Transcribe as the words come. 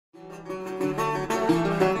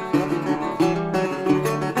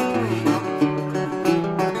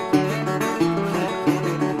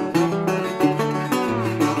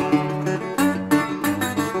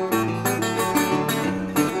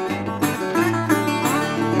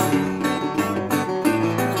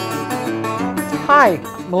Hi,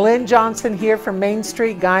 Malin Johnson here from Main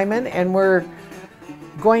Street Guyman, and we're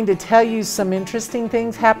going to tell you some interesting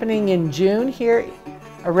things happening in June here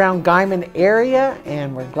around Guyman area,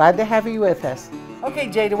 and we're glad to have you with us. Okay,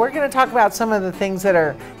 Jada, we're going to talk about some of the things that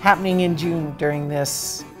are happening in June during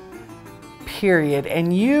this period,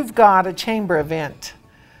 and you've got a chamber event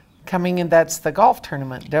coming in. That's the golf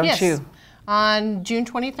tournament, don't you? On June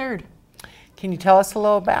 23rd. Can you tell us a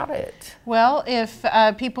little about it? Well, if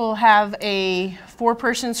people have a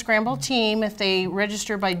 4-person scramble team, if they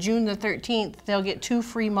register by June the 13th, they'll get 2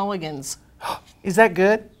 free mulligans. Is that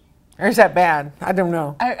good? Or is that bad? I don't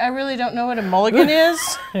know. I really don't know what a mulligan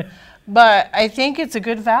is, but I think it's a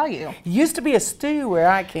good value. It used to be a stew where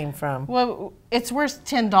I came from. Well, it's worth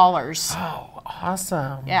 $10. Oh,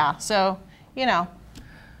 awesome. Yeah, so, you know.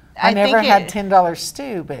 I never had $10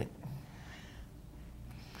 stew, but...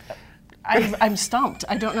 I'm stumped.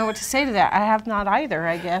 I don't know what to say to that. I have not either,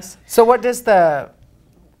 I guess. So what does the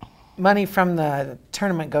money from the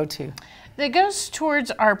tournament go to? It goes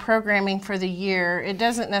towards our programming for the year. It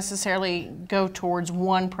doesn't necessarily go towards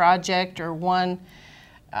one project or one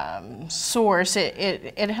source.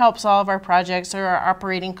 It helps all of our projects or our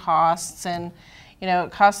operating costs, and you know,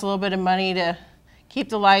 it costs a little bit of money to keep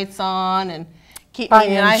the lights on and keep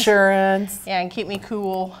me nice. Insurance. Yeah, and keep me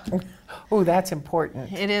cool. Oh, that's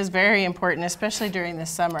important. It is very important, especially during the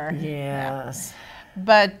summer. Yes. Yeah.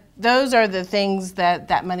 But those are the things that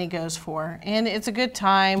that money goes for. And it's a good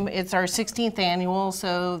time. It's our 16th annual,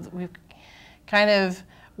 so we've kind of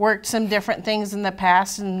worked some different things in the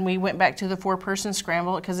past, and we went back to the 4-person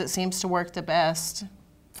scramble because it seems to work the best.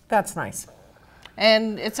 That's nice.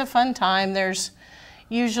 And it's a fun time. There's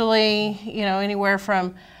usually, you know, anywhere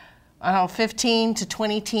from 15 to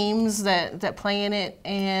 20 teams that play in it,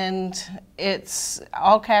 and it's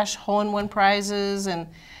all cash hole-in-one prizes, and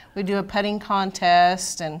we do a putting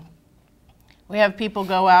contest, and we have people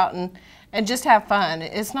go out and just have fun.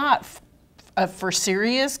 It's not for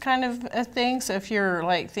serious kind of a thing, so if you're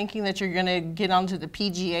like thinking that you're gonna get onto the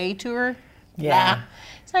PGA tour, yeah, nah,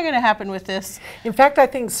 it's not gonna happen with this. In fact, I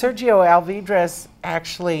think Sergio Alvidrez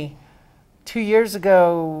actually 2 years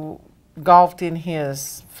ago golfed in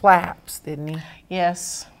his flaps, didn't he?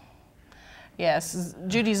 Yes. Yes,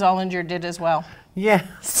 Judy Zollinger did as well.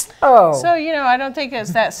 Yes. Oh. So, you know, I don't think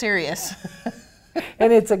it's that serious.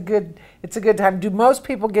 And it's a good time. Do most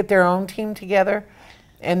people get their own team together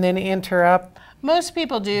and then enter up? Most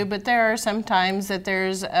people do, but there are some times that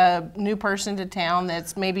there's a new person to town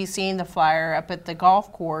that's maybe seeing the flyer up at the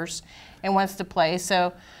golf course and wants to play.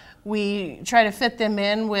 So we try to fit them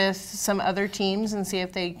in with some other teams and see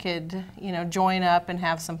if they could, you know, join up and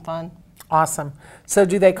have some fun. Awesome. So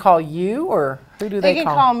do they call you, or who do they call? They can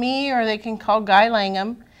call me, or they can call Guy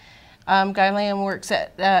Langham. Guy Langham works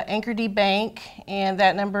at Anchor D Bank, and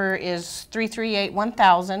that number is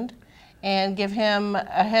 338-1000. And give him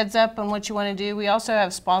a heads up on what you want to do. We also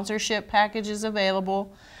have sponsorship packages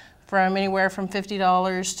available from anywhere from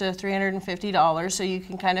 $50 to $350, so you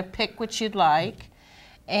can kind of pick what you'd like.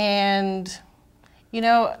 And, you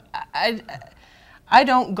know, I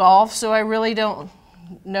don't golf, so I really don't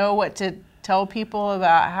know what to tell people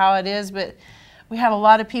about how it is, but we have a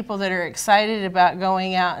lot of people that are excited about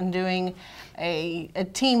going out and doing a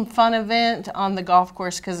team fun event on the golf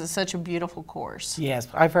course because it's such a beautiful course. Yes,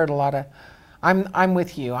 I've heard a lot of, I'm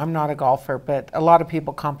with you, I'm not a golfer, but a lot of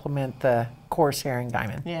people compliment the course here in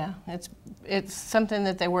Guyman. Yeah, it's something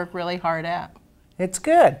that they work really hard at. It's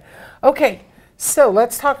good. Okay. So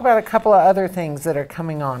let's talk about a couple of other things that are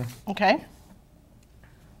coming on. Okay.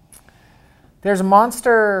 There's a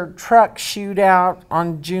monster truck shootout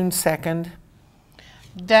on June 2nd.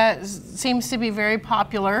 That seems to be very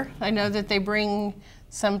popular. I know that they bring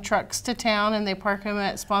some trucks to town and they park them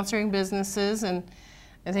at sponsoring businesses, and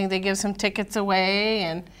I think they give some tickets away,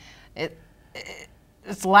 and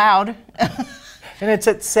it's loud. And it's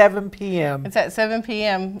at 7 p.m. It's at 7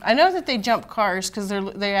 p.m. I know that they jump cars because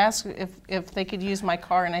they asked if they could use my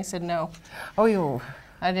car, and I said no. Oh, you?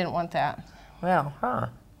 I didn't want that. Well, huh.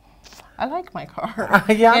 I like my car.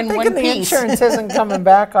 Yeah, I'm thinking the insurance isn't coming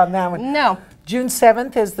back on that one. No. June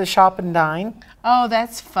 7th is the Shop and Dine. Oh,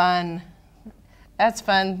 that's fun. That's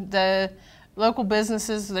fun. The local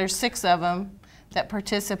businesses, there's 6 of them that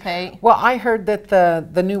participate. Well, I heard that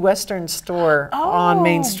the new Western store on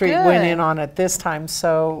Main Street went in on it this time,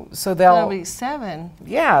 so That'll be 7.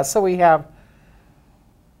 Yeah, so we have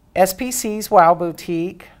SPC's Wow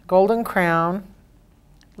Boutique, Golden Crown,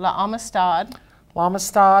 La Amistad,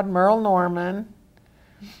 Merle Norman,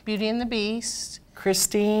 Beauty and the Beast,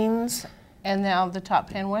 Christine's, and now the Top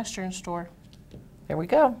 10 Western store. There we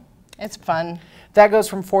go. It's fun. That goes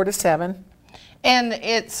from 4 to 7. And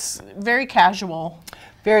it's very casual.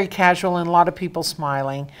 Very casual, and a lot of people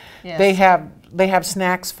smiling. Yes. They have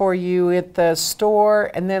snacks for you at the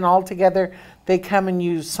store, and then all together they come and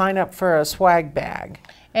you sign up for a swag bag.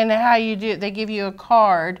 And how you do it, they give you a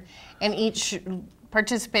card, and each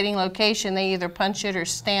participating location, they either punch it or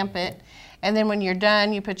stamp it. And then when you're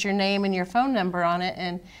done, you put your name and your phone number on it,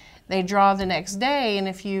 and they draw the next day. And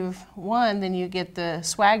if you've won, then you get the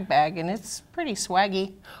swag bag, and it's pretty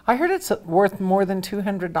swaggy. I heard it's worth more than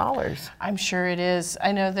 $200. I'm sure it is.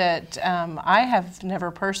 I know that I have never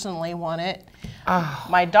personally won it. Oh.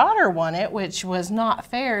 My daughter won it, which was not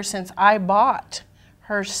fair since I bought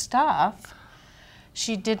her stuff.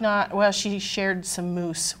 She did not, well, she shared some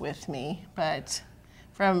mousse with me, but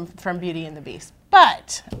from Beauty and the Beast.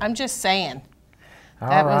 But I'm just saying,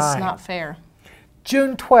 that was not fair.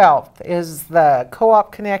 June 12th is the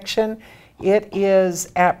Co-op Connection. It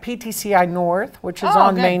is at PTCI North, which is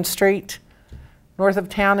on Main Street, north of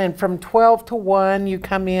town. And from 12 to 1, you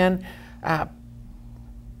come in.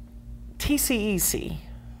 TCEC,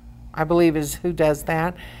 I believe, is who does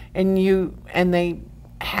that. And they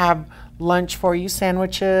have lunch for you,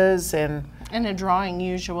 sandwiches, and a drawing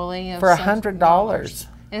usually for $100.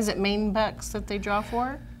 Is it Maine bucks that they draw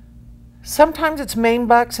for? Sometimes it's Maine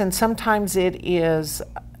bucks, and sometimes it is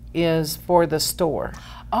for the store.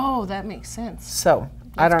 Oh, that makes sense. So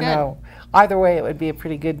I don't know. Either way, it would be a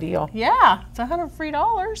pretty good deal. Yeah, it's $100 free.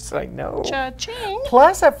 I know. Cha-ching.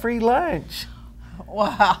 Plus a free lunch.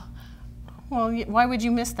 Wow. Well, why would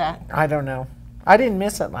you miss that? I don't know. I didn't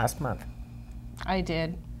miss it last month. I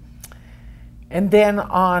did. And then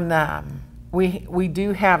on we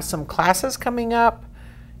do have some classes coming up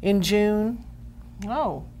in June.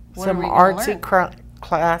 Oh. What some are we artsy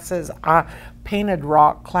classes, painted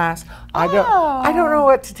rock class. I don't know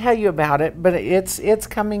what to tell you about it, but it's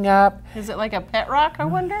coming up. Is it like a pet rock, I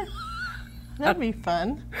wonder? That'd be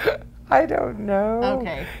fun. I don't know.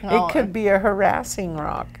 Okay. It could be a harassing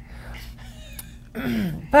rock.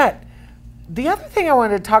 But the other thing I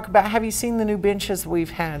wanted to talk about, have you seen the new benches we've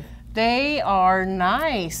had? They are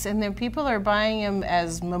nice, and then people are buying them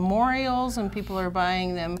as memorials, and people are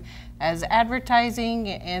buying them as advertising,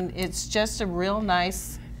 and it's just a real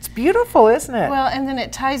nice. It's beautiful, isn't it? Well, and then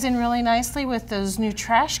it ties in really nicely with those new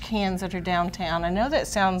trash cans that are downtown. I know that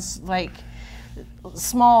sounds like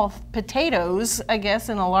small potatoes, I guess,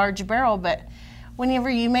 in a large barrel, but whenever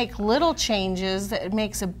you make little changes, it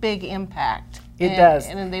makes a big impact. It does.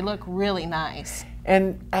 And they look really nice.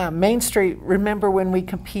 And Main Street, remember when we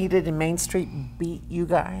competed and Main Street beat you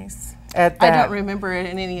guys at that? I don't remember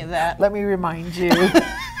any of that. Let me remind you.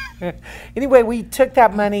 Anyway, we took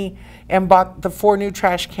that money and bought the 4 new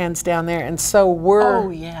trash cans down there, and so we're... Oh,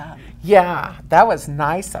 yeah. Yeah, that was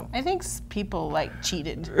nice. I think people, like,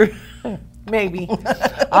 cheated. Maybe.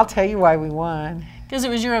 I'll tell you why we won. Because it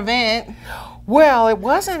was your event. Well, it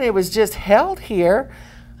wasn't. It was just held here,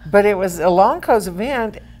 but it was Elanco's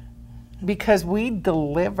event because we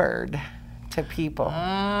delivered to people.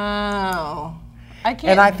 Oh.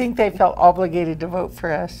 And I think they felt obligated to vote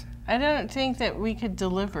for us. I don't think that we could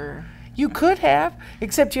deliver. You could have,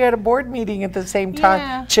 except you had a board meeting at the same time.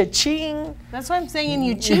 Yeah. Cha-ching. That's why I'm saying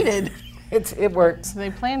you cheated. It works.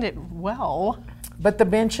 They planned it well. But the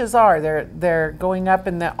benches they're going up,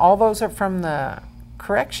 and all those are from the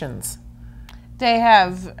corrections. They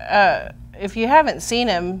have, if you haven't seen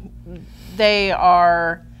them, they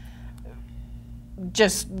are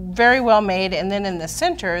just very well made, and then in the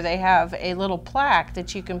center they have a little plaque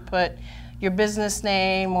that you can put your business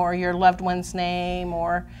name or your loved one's name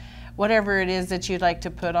or whatever it is that you'd like to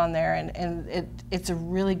put on there, and it's a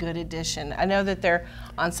really good addition. I know that they're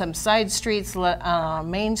on some side streets,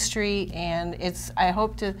 Main Street, and I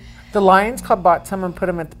hope to... The Lions Club bought some and put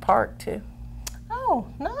them at the park too. Oh,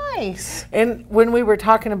 nice. And when we were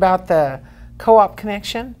talking about the Co-op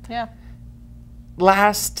Connection, yeah,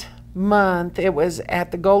 last month it was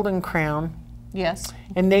at the Golden Crown. Yes.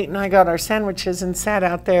 And Nate and I got our sandwiches and sat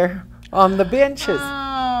out there on the benches.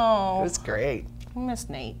 Oh. It was great. I miss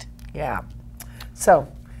Nate. Yeah. So,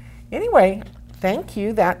 anyway, thank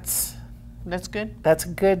you. That's good. That's a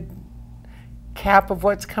good cap of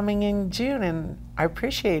what's coming in June, and I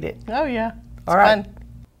appreciate it. Oh, yeah. All right. Fun.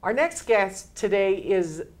 Our next guest today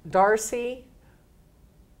is Darcy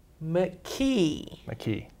McKee.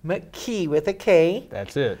 McKee with a K.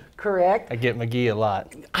 That's it. Correct. I get McGee a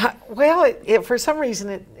lot. Well, for some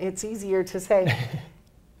reason it's easier to say.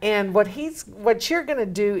 And what you're going to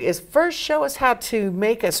do is first show us how to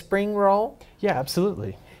make a spring roll. Yeah,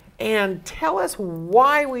 absolutely. And tell us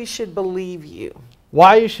why we should believe you.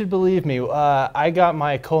 Why you should believe me. I got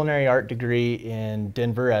my culinary art degree in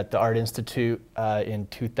Denver at the Art Institute in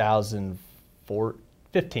 2005.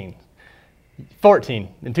 15. 14.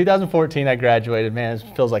 In 2014, I graduated. Man, it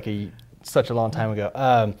feels like such a long time ago.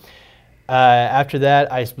 After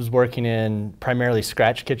that, I was working in primarily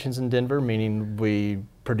scratch kitchens in Denver, meaning we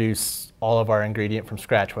produce all of our ingredient from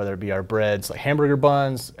scratch, whether it be our breads, like hamburger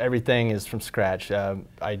buns, everything is from scratch.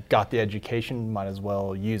 I got the education, might as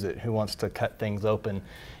well use it. Who wants to cut things open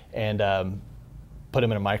and put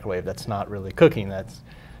them in a microwave? That's not really cooking. That's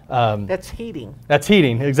heating. That's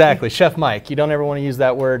heating, exactly. Chef Mike. You don't ever want to use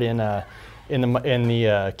that word in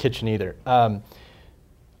the kitchen either.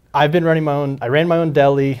 I've been running my own. I ran my own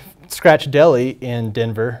deli, scratch deli in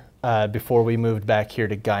Denver before we moved back here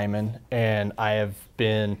to Guyman, and I have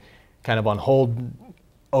been kind of on hold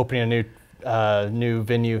opening a new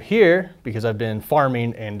venue here because I've been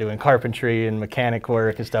farming and doing carpentry and mechanic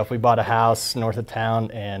work and stuff. We bought a house north of town,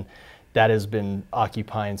 and that has been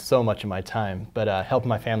occupying so much of my time, but helping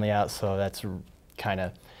my family out, so that's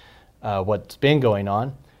kind of what's been going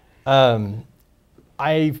on.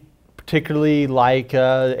 I particularly like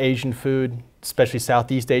Asian food, especially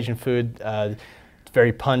Southeast Asian food. It's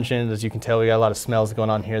very pungent, as you can tell. We got a lot of smells going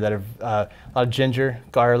on here that are a lot of ginger,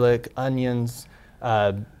 garlic, onions.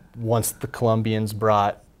 Once the Colombians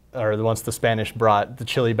brought, or once the Spanish brought the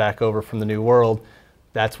chili back over from the New World,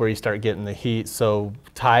 that's where you start getting the heat. So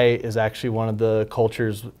Thai is actually one of the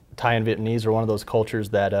cultures, Thai and Vietnamese are one of those cultures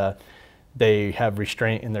that they have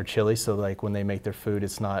restraint in their chili. So like when they make their food,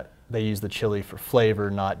 it's not, they use the chili for flavor,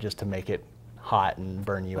 not just to make it hot and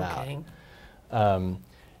burn you out.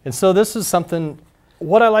 And so this is something,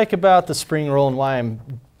 what I like about the spring roll and why I'm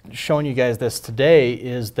showing you guys this today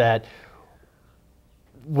is that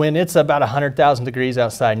when it's about 100,000 degrees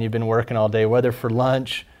outside and you've been working all day, whether for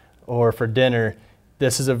lunch or for dinner,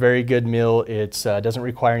 this is a very good meal. It doesn't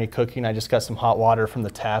require any cooking. I just got some hot water from the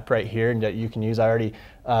tap right here and that you can use. I already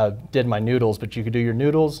did my noodles, but you could do your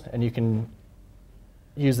noodles and you can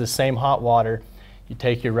use the same hot water. You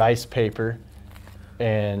take your rice paper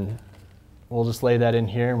and we'll just lay that in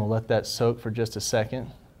here and we'll let that soak for just a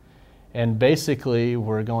second. And basically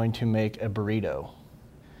we're going to make a burrito.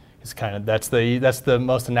 It's kind of, that's the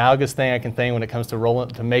most analogous thing I can think when it comes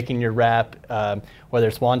to making your wrap, whether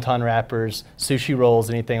it's wonton wrappers, sushi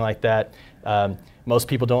rolls, anything like that. Most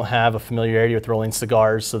people don't have a familiarity with rolling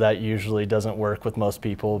cigars, so that usually doesn't work with most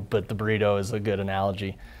people, but the burrito is a good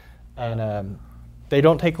analogy. And they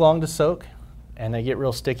don't take long to soak, and they get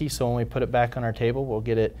real sticky, so when we put it back on our table,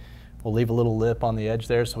 we'll leave a little lip on the edge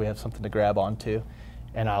there so we have something to grab onto.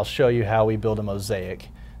 And I'll show you how we build a mosaic.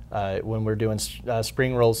 When we're doing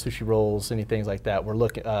spring rolls, sushi rolls, anything like that, we're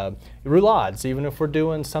looking roulades. Even if we're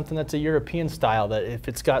doing something that's a European style, that if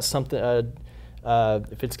it's got something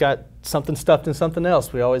stuffed in something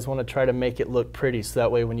else, we always want to try to make it look pretty. So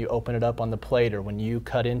that way, when you open it up on the plate or when you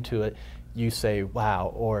cut into it, you say,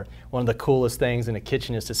 "Wow!" Or one of the coolest things in a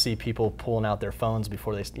kitchen is to see people pulling out their phones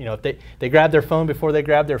before they, if they grab their phone before they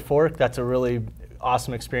grab their fork. That's a really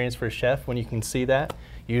awesome experience for a chef when you can see that.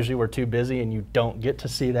 Usually we're too busy and you don't get to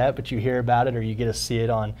see that, but you hear about it or you get to see it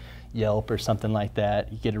on Yelp or something like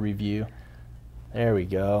that. You get a review. There we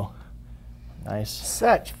go. Nice.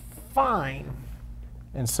 Such fine.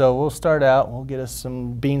 And so we'll start out, we'll get us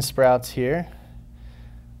some bean sprouts here.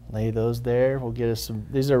 Lay those there. We'll get us some,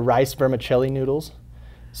 these are rice vermicelli noodles.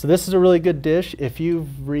 So this is a really good dish if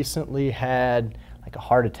you've recently had like a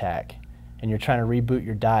heart attack and you're trying to reboot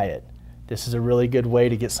your diet. This is a really good way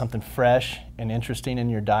to get something fresh and interesting in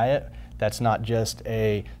your diet that's not just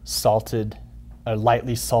a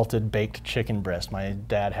lightly salted baked chicken breast. My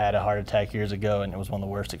dad had a heart attack years ago and it was one of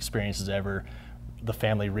the worst experiences ever, the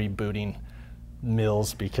family rebooting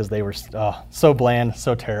meals because they were so bland,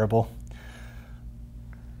 so terrible.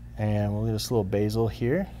 And we'll get us a little basil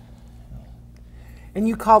here. And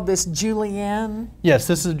you called this julienne? Yes,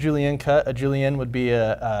 this is a julienne cut. A julienne would be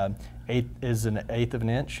an eighth of an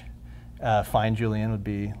inch. Fine julienne would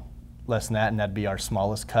be less than that, and that'd be our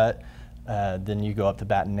smallest cut. Then you go up to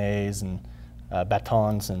bâtonnets and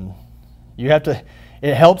batons, and you have to.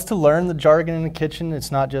 It helps to learn the jargon in the kitchen.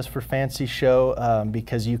 It's not just for fancy show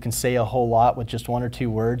because you can say a whole lot with just one or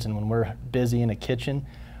two words. And when we're busy in a kitchen,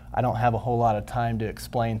 I don't have a whole lot of time to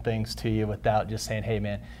explain things to you without just saying, "Hey,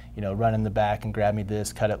 man, run in the back and grab me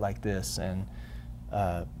this, cut it like this," and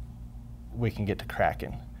we can get to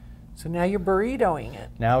cracking. So now you're burritoing it.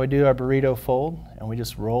 Now we do our burrito fold and we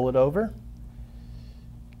just roll it over.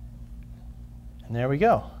 And there we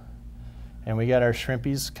go. And we got our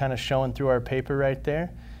shrimpies kind of showing through our paper right there.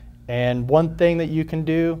 And one thing that you can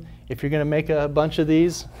do if you're going to make a bunch of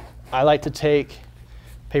these, I like to take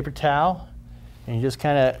paper towel and you just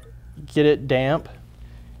kind of get it damp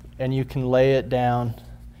and you can lay it down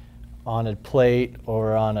on a plate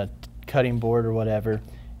or on a cutting board or whatever,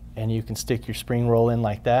 and you can stick your spring roll in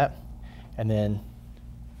like that, and then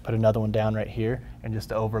put another one down right here, and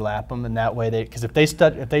just overlap them, and that way because if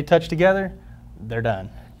they touch together, they're done.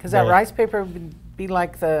 Because that rice paper would be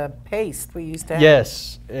like the paste we used to have.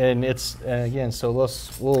 Yes, and it's again, so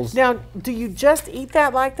we'll now, do you just eat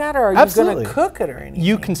that like that, or are Absolutely. you going to cook it or anything?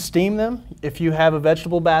 You can steam them. If you have a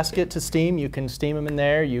vegetable basket to steam, you can steam them in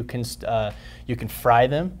there. You can fry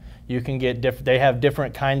them. You can get they have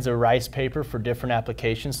different kinds of rice paper for different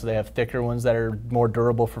applications. So they have thicker ones that are more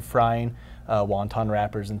durable for frying, wonton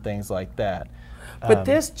wrappers and things like that. But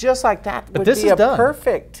this, just like that, would this be is a done.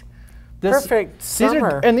 perfect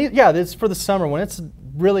summer. This is for the summer when it's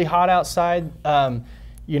really hot outside.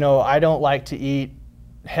 You know, I don't like to eat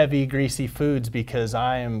heavy, greasy foods because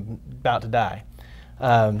I am about to die.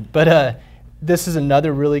 This is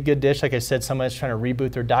another really good dish. Like I said, somebody's trying to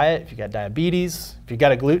reboot their diet. If you got diabetes, if you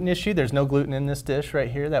got a gluten issue, there's no gluten in this dish right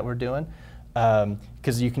here that we're doing,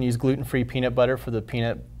 because you can use gluten-free peanut butter for the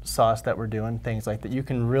peanut sauce that we're doing, things like that. You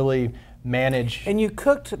can really manage. And you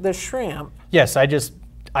cooked the shrimp. Yes, I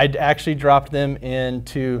actually dropped them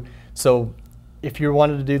into, so if you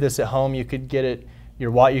wanted to do this at home, you could get it,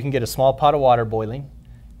 you can get a small pot of water boiling,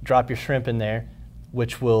 drop your shrimp in there,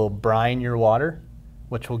 which will brine your water,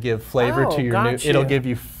 which will give flavor to your it'll give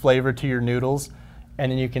you flavor to your noodles,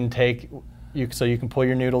 and then you can so you can pull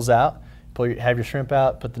your noodles out, have your shrimp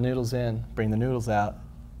out, put the noodles in, bring the noodles out,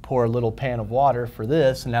 pour a little pan of water for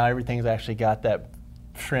this, and now everything's actually got that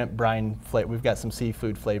shrimp brine flavor. We've got some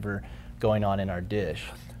seafood flavor going on in our dish.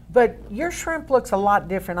 But your shrimp looks a lot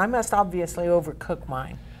different. I must obviously overcook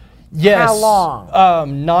mine. Yes. How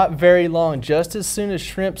long? Not very long. Just as soon as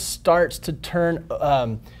shrimp starts to turn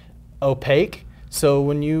opaque. So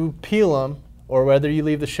when you peel them, or whether you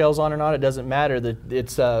leave the shells on or not, it doesn't matter.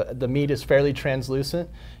 The meat is fairly translucent,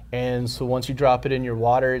 and so once you drop it in your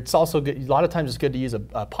water, it's also good. A lot of times it's good to use a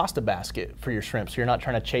pasta basket for your shrimp, so you're not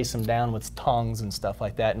trying to chase them down with tongs and stuff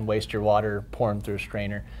like that and waste your water, pour them through a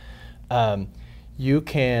strainer. You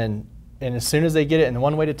can, and as soon as they get it, and the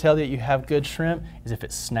one way to tell that you have good shrimp is if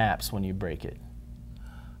it snaps when you break it.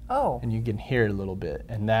 Oh. And you can hear it a little bit,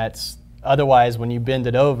 and that's, otherwise when you bend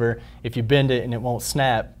it over, if you bend it and it won't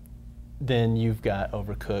snap, then you've got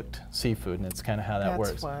overcooked seafood, and that's kind of how that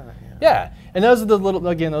works. Yeah, and those are the little,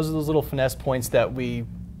 again, those are those little finesse points that we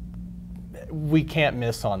can't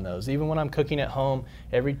miss on those. Even when I'm cooking at home,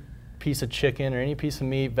 every piece of chicken or any piece of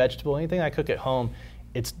meat, vegetable, anything I cook at home,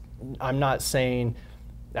 I'm not saying,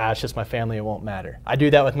 it's just my family, it won't matter. I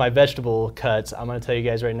do that with my vegetable cuts. I'm going to tell you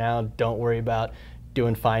guys right now, don't worry about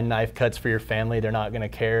doing fine knife cuts for your family. They're not going to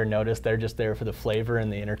care or notice. They're just there for the flavor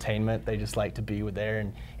and the entertainment. They just like to be there,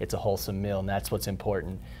 and it's a wholesome meal, and that's what's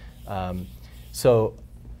important. So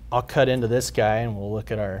I'll cut into this guy, and we'll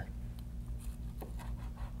look at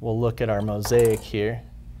our mosaic here.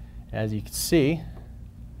 As you can see,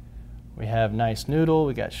 we have nice noodle,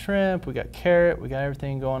 we got shrimp, we got carrot, we got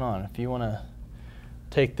everything going on. If you want to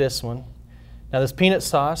take this one. Now this peanut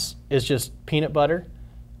sauce is just peanut butter,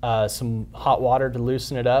 some hot water to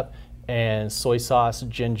loosen it up, and soy sauce,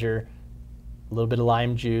 ginger, a little bit of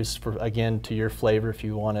lime juice for, again, to your flavor if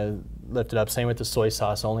you want to lift it up. Same with the soy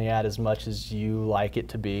sauce, only add as much as you like it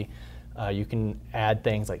to be. You can add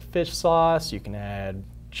things like fish sauce, you can add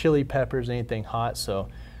chili peppers, anything hot. So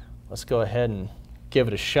let's go ahead and give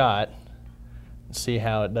it a shot and see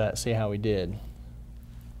how it does, see how we did.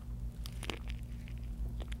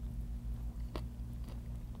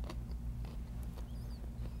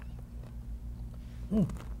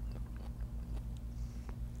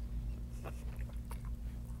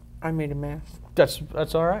 I made a mess. That's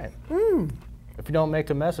all right. If you don't make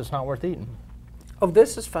a mess, it's not worth eating. Oh,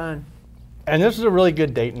 this is fun. And this is a really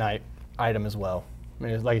good date night item as well. I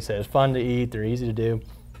mean, like I said, it's fun to eat. They're easy to do.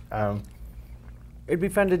 It'd be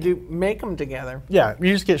fun to make them together. Yeah,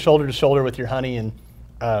 you just get shoulder to shoulder with your honey and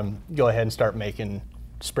go ahead and start making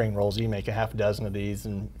spring rolls. You make a half a dozen of these,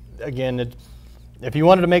 and again, if you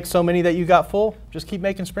wanted to make so many that you got full, just keep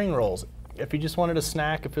making spring rolls. If you just wanted a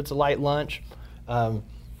snack, if it's a light lunch,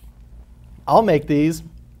 I'll make these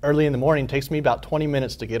early in the morning. It takes me about 20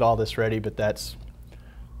 minutes to get all this ready, but that's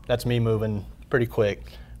me moving pretty quick.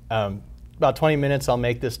 About 20 minutes I'll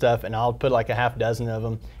make this stuff, and I'll put like a half dozen of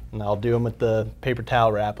them, and I'll do them with the paper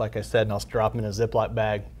towel wrap, like I said, and I'll drop them in a Ziploc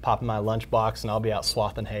bag, pop in my lunch box, and I'll be out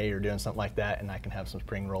swathing hay or doing something like that, and I can have some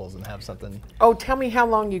spring rolls and have something. Oh, tell me how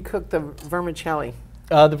long you cook the vermicelli.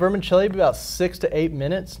 The vermicelli, about 6 to 8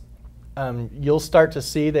 minutes. You'll start to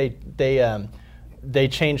see they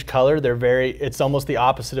change color. It's almost the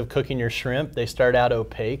opposite of cooking your shrimp. They start out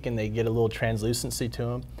opaque and they get a little translucency to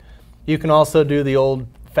them. You can also do the old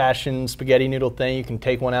fashioned spaghetti noodle thing. You can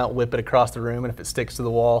take one out, whip it across the room, and if it sticks to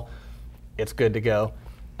the wall, it's good to go.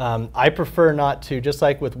 I prefer not to, just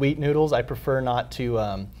like with wheat noodles, I prefer not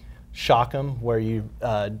to shock them where you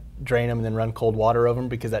drain them and then run cold water over them,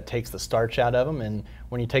 because that takes the starch out of them. And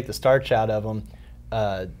when you take the starch out of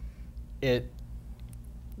them, it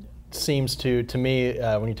seems to me,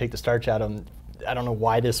 when you take the starch out of them, I don't know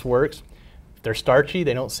why this works. If they're starchy,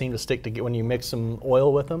 they don't seem to stick together. When you mix some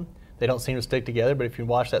oil with them, they don't seem to stick together. But if you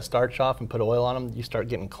wash that starch off and put oil on them, you start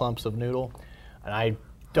getting clumps of noodle. And I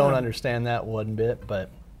don't understand that one bit, but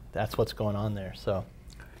that's what's going on there. So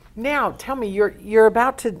now tell me, you're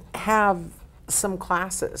about to have some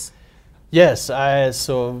classes. yes,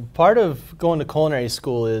 so part of going to culinary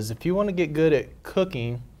school is if you want to get good at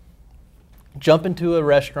cooking, jump into a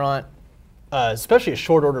restaurant, especially a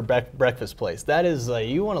short order breakfast place. That is,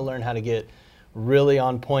 you want to learn how to get really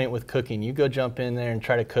on point with cooking. You go jump in there and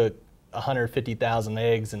try to cook 150,000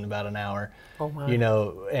 eggs in about an hour. Oh my. You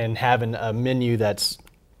know, and having a menu that's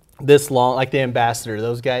this long, like the Ambassador,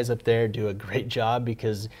 those guys up there do a great job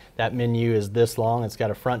because that menu is this long. It's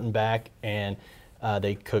got a front and back, and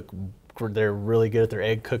they cook. They're really good at their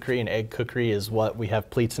egg cookery, and egg cookery is what we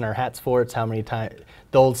have pleats in our hats for. It's how many times.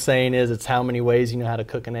 The old saying is, it's how many ways you know how to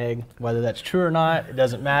cook an egg. Whether that's true or not, it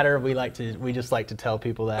doesn't matter. We just like to tell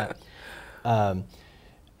people that. One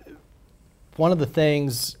of the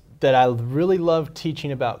things that I really love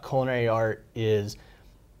teaching about culinary art is,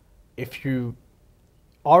 if you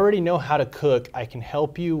already know how to cook, I can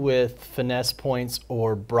help you with finesse points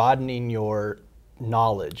or broadening your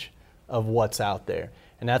knowledge of what's out there.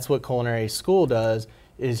 And that's what culinary school does,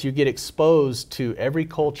 is you get exposed to every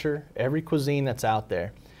culture, every cuisine that's out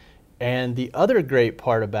there. And the other great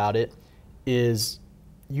part about it is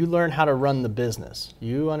you learn how to run the business.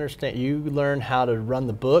 You learn how to run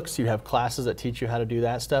the books. You have classes that teach you how to do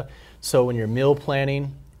that stuff. So when you're meal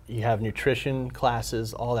planning, you have nutrition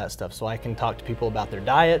classes, all that stuff. So I can talk to people about their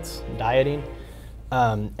diets, dieting.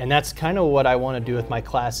 And that's kind of what I want to do with my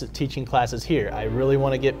teaching classes here. I really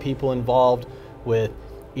want to get people involved with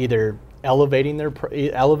either elevating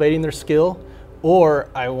their skill, or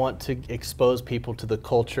I want to expose people to the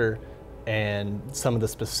culture and some of the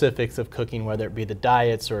specifics of cooking, whether it be the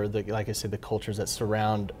diets or like I said, the cultures that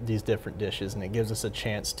surround these different dishes. And it gives us a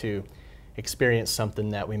chance to experience something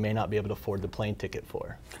that we may not be able to afford the plane ticket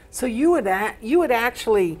for. So you would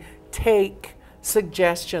actually take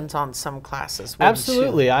suggestions on some classes, wouldn't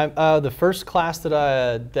Absolutely. you? The first class that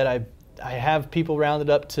I have people rounded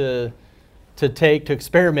up to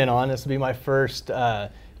experiment on. This will be my first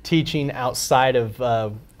teaching outside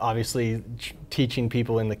of obviously teaching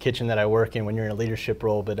people in the kitchen that I work in when you're in a leadership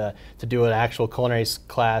role, but to do an actual culinary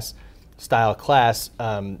style class,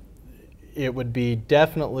 it would be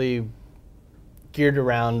definitely geared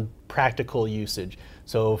around practical usage.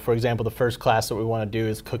 So for example, the first class that we want to do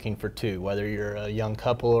is cooking for two, whether you're a young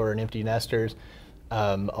couple or an empty nesters.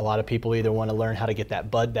 A lot of people either want to learn how to get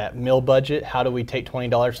that meal budget. How do we take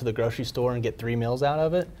 $20 to the grocery store and get 3 meals out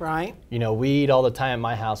of it? Right. You know, we eat all the time at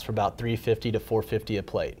my house for about $3.50 to $4.50 a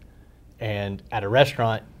plate. And at a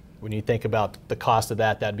restaurant, when you think about the cost of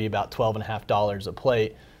that, that'd be about $12.50 a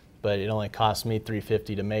plate, but it only cost me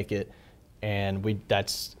 $3.50 to make it. And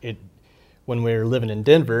when we were living in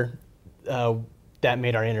Denver, that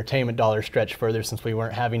made our entertainment dollars stretch further, since we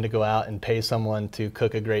weren't having to go out and pay someone to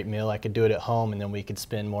cook a great meal. I could do it at home, and then we could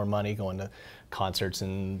spend more money going to concerts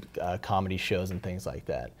and comedy shows and things like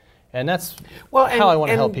that. And that's how I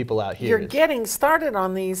want to help people out here. You're getting started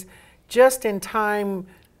on these just in time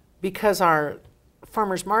because our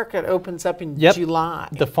farmers market opens up in July.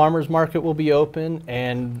 The farmers market will be open,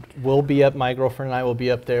 and we'll be up. My girlfriend and I will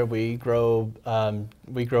be up there. We grow some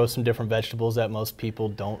different vegetables that most people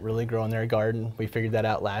don't really grow in their garden. We figured that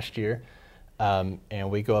out last year, and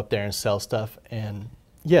we go up there and sell stuff. And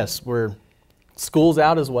yes, school's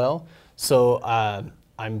out as well, so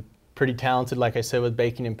I'm pretty talented, like I said, with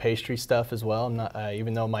baking and pastry stuff as well. I'm not,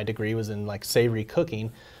 even though my degree was in like savory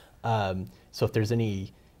cooking. So if there's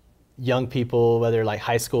any young people, whether like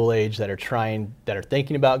high school age, that are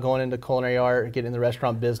thinking about going into culinary art, getting in the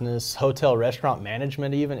restaurant business, hotel restaurant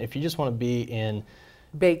management, even if you just want to be in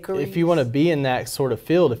bakery, if you want to be in that sort of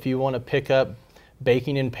field, if you want to pick up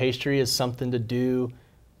baking and pastry as something to do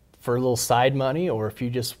for a little side money, or if you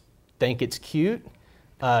just think it's cute,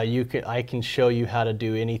 I can show you how to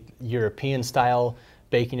do any European style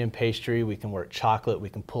baking and pastry. We can work chocolate, we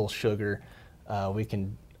can pull sugar,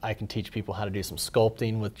 I can teach people how to do some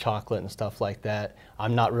sculpting with chocolate and stuff like that.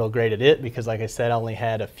 I'm not real great at it because, like I said, I only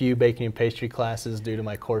had a few baking and pastry classes due to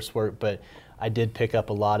my coursework, but I did pick up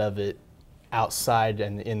a lot of it outside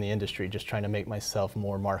and in the industry, just trying to make myself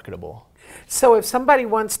more marketable. So if somebody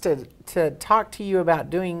wants to talk to you about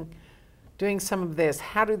doing some of this,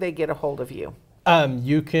 how do they get a hold of you?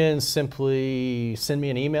 You can simply send me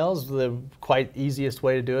an email. It's the quite easiest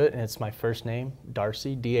way to do it, and it's my first name,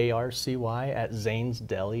 Darcy, D-A-R-C-Y, at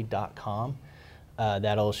zanesdeli.com.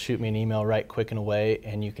 That'll shoot me an email right quick and away,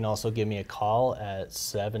 and you can also give me a call at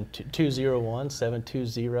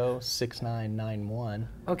 201-720-6991.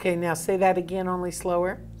 Okay, now say that again, only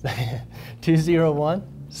slower.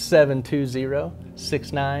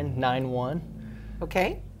 201-720-6991.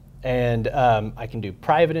 Okay. And I can do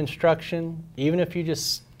private instruction. Even if you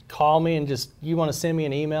just call me and you want to send me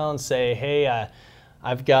an email and say, hey,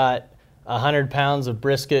 I've got 100 pounds of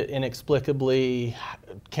brisket inexplicably.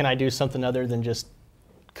 Can I do something other than just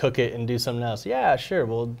cook it and do something else? Yeah, sure.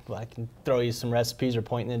 Well, I can throw you some recipes or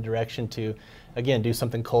point in the direction to, again, do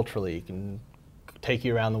something culturally. You can take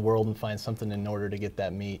you around the world and find something in order to get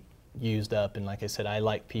that meat used up. And like I said, I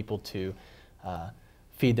like people to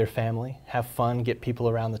feed their family, have fun, get people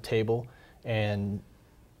around the table, and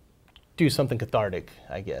do something cathartic,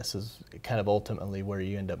 I guess, is kind of ultimately where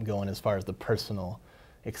you end up going as far as the personal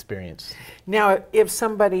experience. Now, if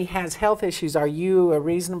somebody has health issues, are you a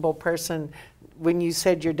reasonable person? When you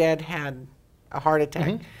said your dad had a heart attack,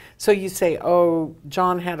 Mm-hmm. so you say, oh,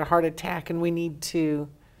 John had a heart attack and we need to...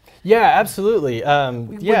 Yeah, absolutely.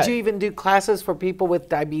 Would you even do classes for people with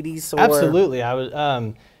diabetes? Or? Absolutely. I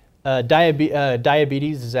was.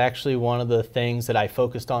 Diabetes is actually one of the things that I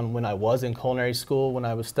focused on when I was in culinary school, when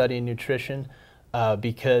I was studying nutrition,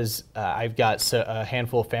 because I've got a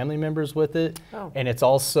handful of family members with it, and it's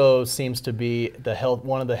also seems to be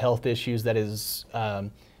one of the health issues that is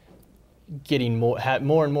getting more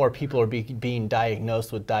and more people are being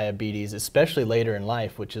diagnosed with diabetes, especially later in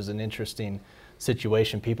life, which is an interesting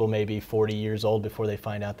situation. People may be 40 years old before they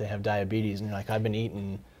find out they have diabetes, and you're like, I've been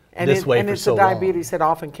eating this way for so long. And it's a diabetes that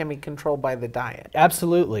often can be controlled by the diet.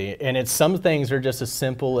 Absolutely, and some things are just as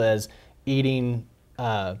simple as eating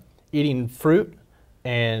fruit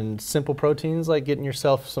and simple proteins, like getting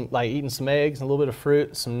yourself eating some eggs and a little bit of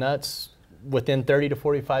fruit, some nuts. Within 30 to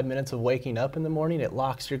 45 minutes of waking up in the morning, it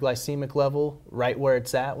locks your glycemic level right where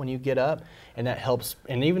it's at when you get up, and that helps.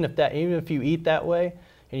 And even if you eat that way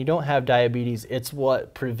and you don't have diabetes, it's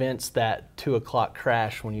what prevents that 2 o'clock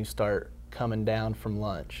crash when you start coming down from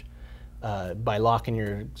lunch. By locking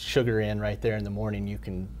your sugar in right there in the morning, you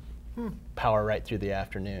can power right through the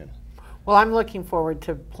afternoon. Well, I'm looking forward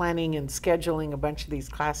to planning and scheduling a bunch of these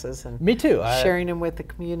classes and Me too. sharing them with the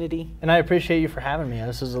community. And I appreciate you for having me.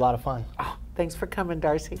 This was a lot of fun. Oh, thanks for coming,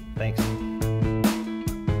 Darcy. Thanks.